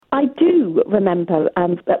I do remember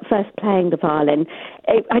at first playing the violin.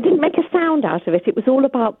 I didn't make a sound out of it. It was all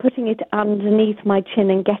about putting it underneath my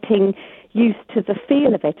chin and getting used to the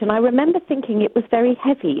feel of it. And I remember thinking it was very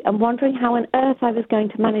heavy and wondering how on earth I was going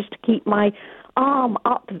to manage to keep my arm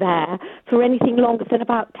up there for anything longer than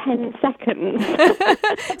about 10 seconds.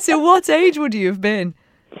 So what age would you have been?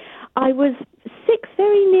 I was 6,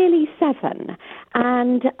 very nearly 7,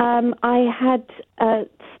 and I had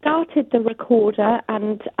started the recorder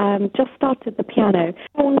and just started the piano.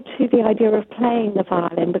 On to the idea of playing the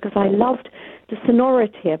violin because I loved the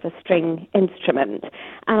sonority of a string instrument,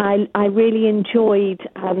 and I really enjoyed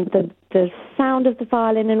the sound of the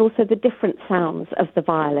violin and also the different sounds of the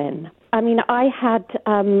violin. I mean, I had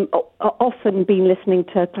often been listening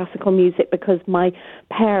to classical music because my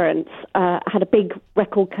parents had a big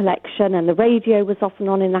record collection and the radio was often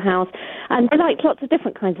on in the house. And I liked lots of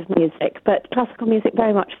different kinds of music, but classical music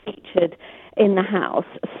very much featured in the house.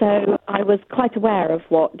 So I was quite aware of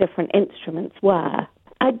what different instruments were.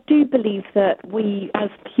 I do believe that we,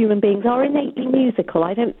 as human beings, are innately musical.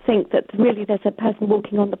 I don't think that really there's a person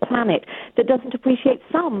walking on the planet that doesn't appreciate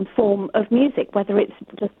some form of music, whether it's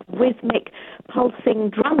just rhythmic,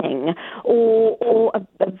 pulsing drumming or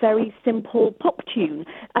a very simple pop tune.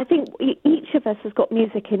 I think each of us has got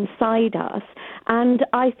music inside us, and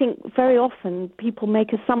I think very often people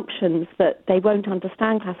make assumptions that they won't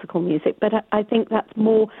understand classical music, but I think that's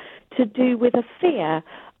more to do with a fear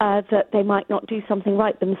that they might not do something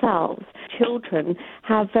right themselves. Children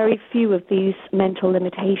have very few of these mental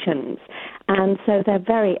limitations, and so they're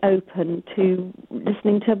very open to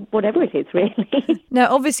listening to whatever it is, really.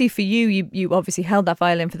 Now, obviously for you obviously held that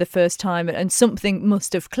violin for the first time, and something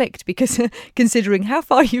must have clicked because considering how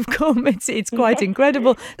far you've come, it's quite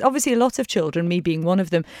incredible. Obviously, a lot of children, me being one of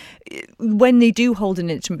them, when they do hold an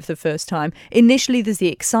instrument for the first time, initially there's the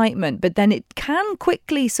excitement, but then it can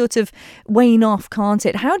quickly sort of wane off, can't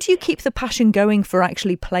it? How do you keep the passion going for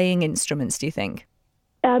actually playing instruments, do you think?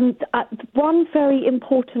 One very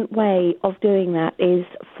important way of doing that is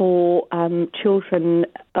for children,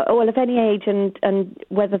 of any age and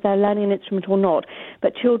whether they're learning an instrument or not,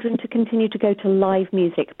 but children to continue to go to live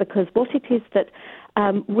music, because what it is that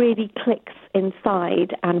really clicks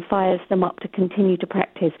inside and fires them up to continue to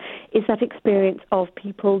practice is that experience of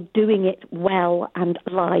people doing it well and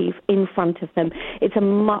live in front of them. It's a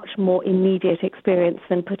much more immediate experience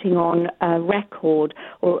than putting on a record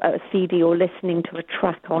or a CD or listening to a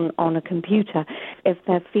track on a computer. If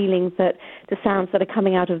they're feeling that the sounds that are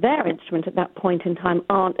coming out of their instrument at that point in time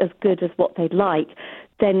aren't as good as what they'd like,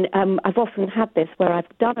 then I've often had this where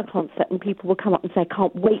I've done a concert and people will come up and say, I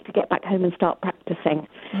can't wait to get back home and start practicing.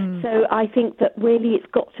 So I think that really it's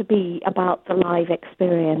got to be about the live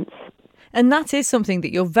experience. And that is something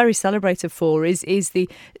that you're very celebrated for, is the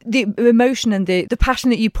emotion and the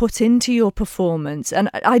passion that you put into your performance.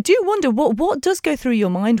 And I do wonder, what does go through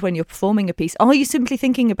your mind when you're performing a piece? Are you simply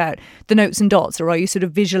thinking about the notes and dots, or are you sort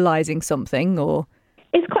of visualising something? Or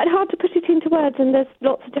it's quite hard to put it into words, and there's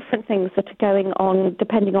lots of different things that are going on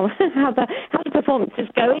depending on how the performance is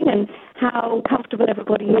going and how comfortable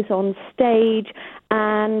everybody is on stage,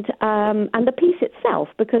 and the piece itself,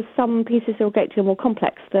 because some pieces are a great deal more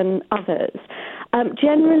complex than others.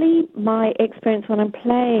 Generally, my experience when I'm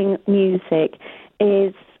playing music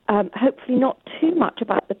is hopefully not too much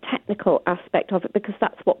about the technical aspect of it, because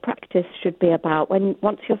that's what practice should be about.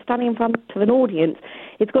 Once you're standing in front of an audience,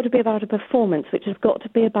 it's got to be about a performance, which has got to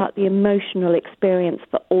be about the emotional experience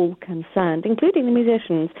for all concerned, including the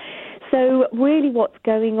musicians. So really what's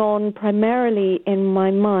going on primarily in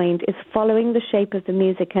my mind is following the shape of the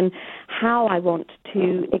music and how I want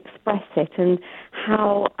to express it and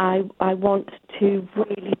how I want to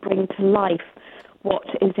really bring to life what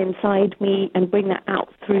is inside me and bring that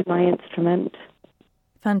out through my instrument.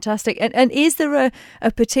 Fantastic. And is there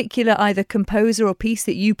a particular either composer or piece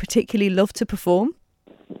that you particularly love to perform?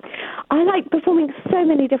 I like performing so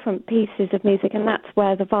many different pieces of music, and that's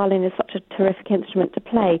where the violin is such a terrific instrument to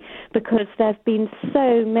play, because there have been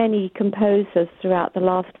so many composers throughout the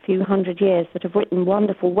last few hundred years that have written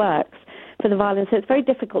wonderful works for the violin, so it's very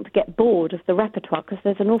difficult to get bored of the repertoire because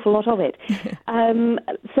there's an awful lot of it.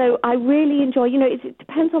 So I really enjoy, it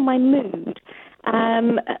depends on my mood,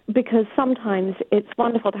 because sometimes it's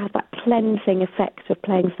wonderful to have that cleansing effect of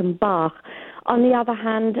playing some Bach. On the other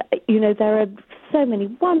hand, there are so many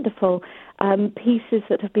wonderful pieces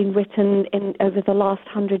that have been written over the last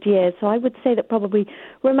 100 years. So I would say that probably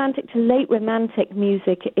romantic to late romantic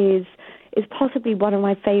music is is possibly one of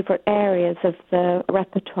my favourite areas of the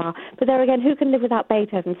repertoire. But there again, who can live without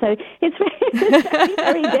Beethoven? So it's very,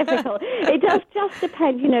 very difficult. It does just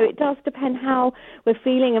depend, it does depend how we're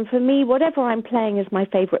feeling. And for me, whatever I'm playing is my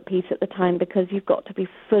favourite piece at the time, because you've got to be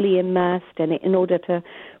fully immersed in it in order to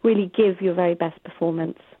really give your very best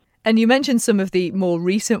performance. And you mentioned some of the more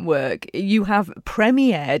recent work. You have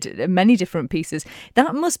premiered many different pieces.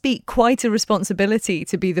 That must be quite a responsibility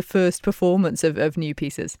to be the first performance of new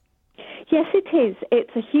pieces. Yes, it is.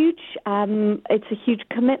 It's a huge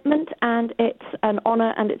commitment, and it's an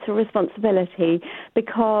honour, and it's a responsibility,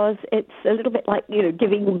 because it's a little bit like,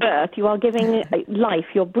 giving birth. You are giving life.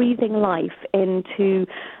 You're breathing life into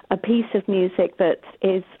a piece of music that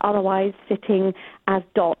is otherwise sitting as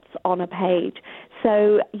dots on a page.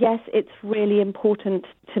 So, yes, it's really important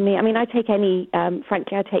to me. I mean, I take any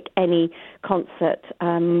concert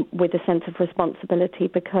with a sense of responsibility,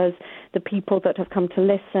 because the people that have come to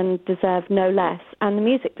listen deserve no less, and the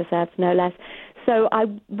music deserves no less. So I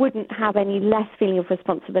wouldn't have any less feeling of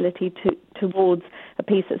responsibility towards a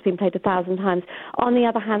piece that's been played 1,000 times. On the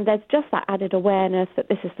other hand, there's just that added awareness that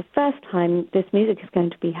this is the first time this music is going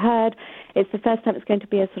to be heard. It's the first time it's going to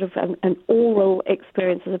be a sort of an oral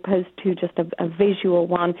experience as opposed to just a visual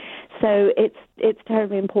one. So it's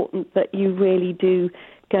terribly important that you really do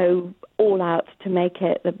go all out to make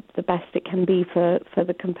it the best it can be for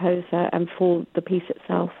the composer and for the piece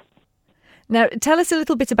itself. Now, tell us a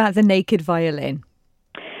little bit about the Naked Violin.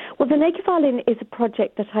 Well, the Naked Violin is a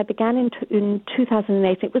project that I began in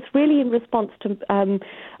 2008. It was really in response to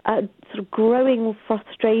sort of growing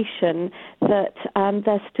frustration that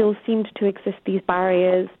there still seemed to exist these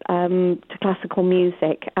barriers to classical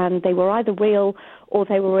music, and they were either real or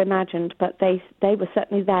they were imagined, but they were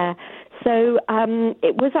certainly there. So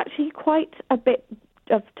it was actually quite a bit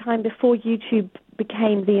of time before YouTube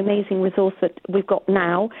became the amazing resource that we've got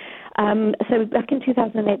now. So back in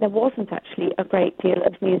 2008, there wasn't actually a great deal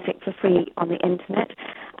of music for free on the internet,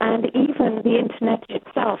 and even the internet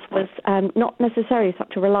itself was not necessarily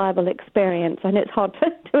such a reliable experience. I know it's hard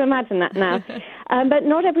to imagine that now, but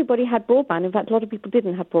not everybody had broadband. In fact, a lot of people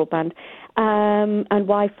didn't have broadband, and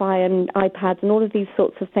Wi-Fi and iPads and all of these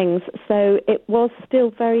sorts of things. So it was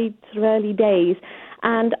still very sort of early days.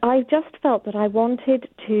 And I just felt that I wanted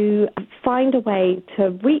to find a way to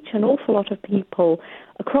reach an awful lot of people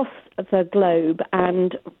across the globe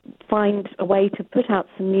and find a way to put out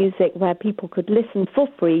some music where people could listen for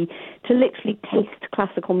free, to literally taste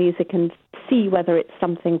classical music and see whether it's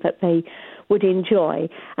something that they would enjoy.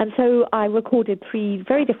 And so I recorded 3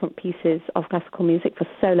 very different pieces of classical music for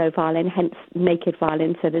solo violin, hence Naked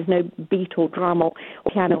Violin, so there's no beat or drum or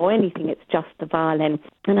piano or anything, it's just the violin.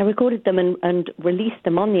 And I recorded them and released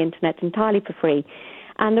them on the internet entirely for free.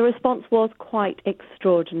 And the response was quite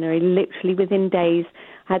extraordinary. Literally within days,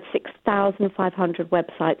 I had 6,500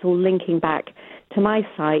 websites all linking back to my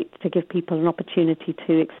site to give people an opportunity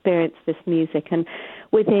to experience this music. And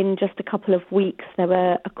within just a couple of weeks, there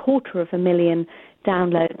were 250,000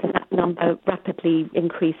 downloads, and that number rapidly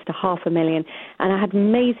increased to 500,000. And I had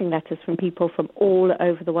amazing letters from people from all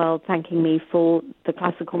over the world thanking me for the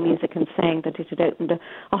classical music and saying that it had opened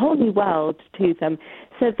a whole new world to them.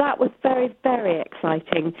 So that was very, very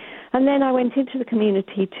exciting. And then I went into the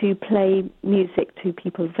community to play music to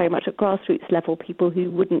people very much at grassroots level, people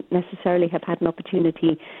who wouldn't necessarily have had an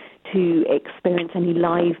opportunity to experience any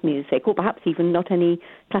live music, or perhaps even not any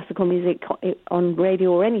classical music on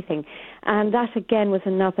radio or anything. And that, again, was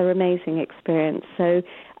another amazing experience. So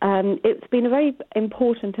it's been a very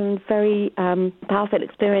important and very powerful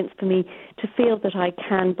experience for me to feel that I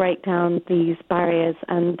can break down these barriers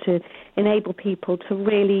and to enable people to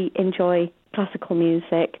really enjoy classical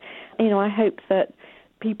music. I hope that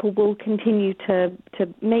people will continue to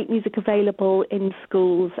make music available in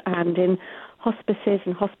schools and in hospices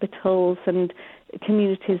and hospitals and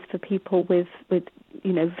communities for people with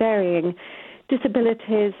varying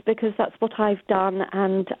disabilities, because that's what I've done,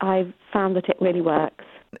 and I've found that it really works.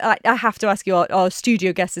 I have to ask you, our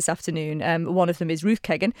studio guests this afternoon, one of them is Ruth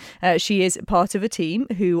Kegan. She is part of a team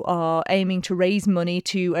who are aiming to raise money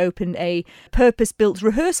to open a purpose-built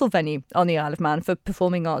rehearsal venue on the Isle of Man for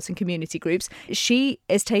performing arts and community groups. She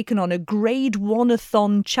has taken on a grade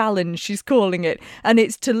 1-a-thon challenge, she's calling it, and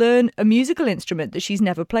it's to learn a musical instrument that she's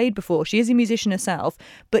never played before. She is a musician herself,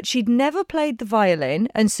 but she'd never played the violin,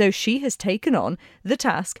 and so she has taken on the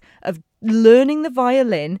task of learning the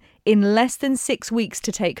violin in less than 6 weeks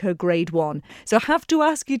to take her grade 1. So I have to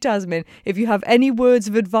ask you, Tasmin, if you have any words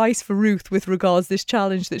of advice for Ruth with regards to this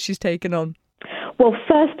challenge that she's taken on. Well,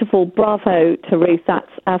 first of all, bravo to Ruth.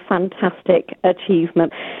 That's a fantastic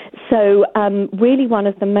achievement. So really one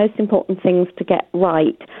of the most important things to get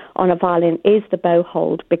right on a violin is the bow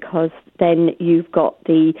hold, because then you've got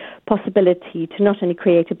the possibility to not only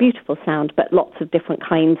create a beautiful sound, but lots of different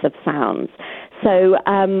kinds of sounds. So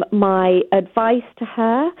my advice to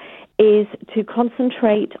her is to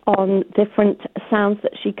concentrate on different sounds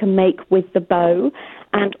that she can make with the bow,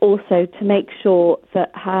 and also to make sure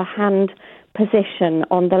that her hand position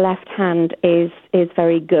on the left hand is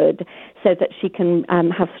very good, so that she can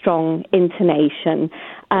have strong intonation.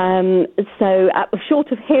 So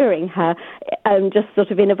short of hearing her, just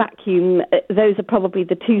sort of in a vacuum, those are probably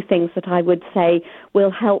the two things that I would say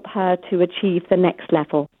will help her to achieve the next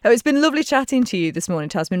level. Oh, it's been lovely chatting to you this morning,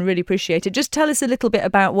 Tasmin. Really appreciate it. Just tell us a little bit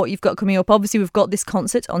about what you've got coming up. Obviously, we've got this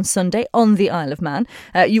concert on Sunday on the Isle of Man.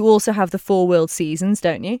 You also have the 4 World Seasons,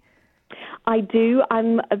 don't you? I do.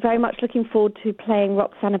 I'm very much looking forward to playing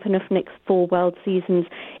Roxana Panufnik's 4 World Seasons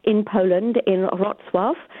in Poland, in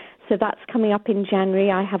Wrocław. So that's coming up in January.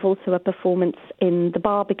 I have also a performance in the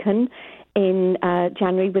Barbican in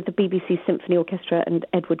January with the BBC Symphony Orchestra and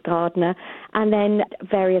Edward Gardner, and then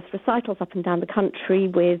various recitals up and down the country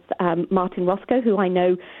with Martin Roscoe, who I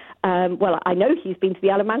know. I know he's been to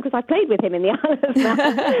the Isle of Man because I played with him in the Isle of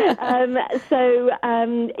Man.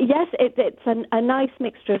 Yes, it's a nice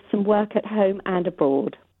mixture of some work at home and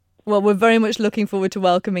abroad. Well, we're very much looking forward to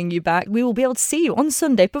welcoming you back. We will be able to see you on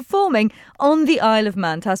Sunday performing on the Isle of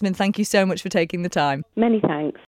Man. Tasmin, thank you so much for taking the time. Many thanks.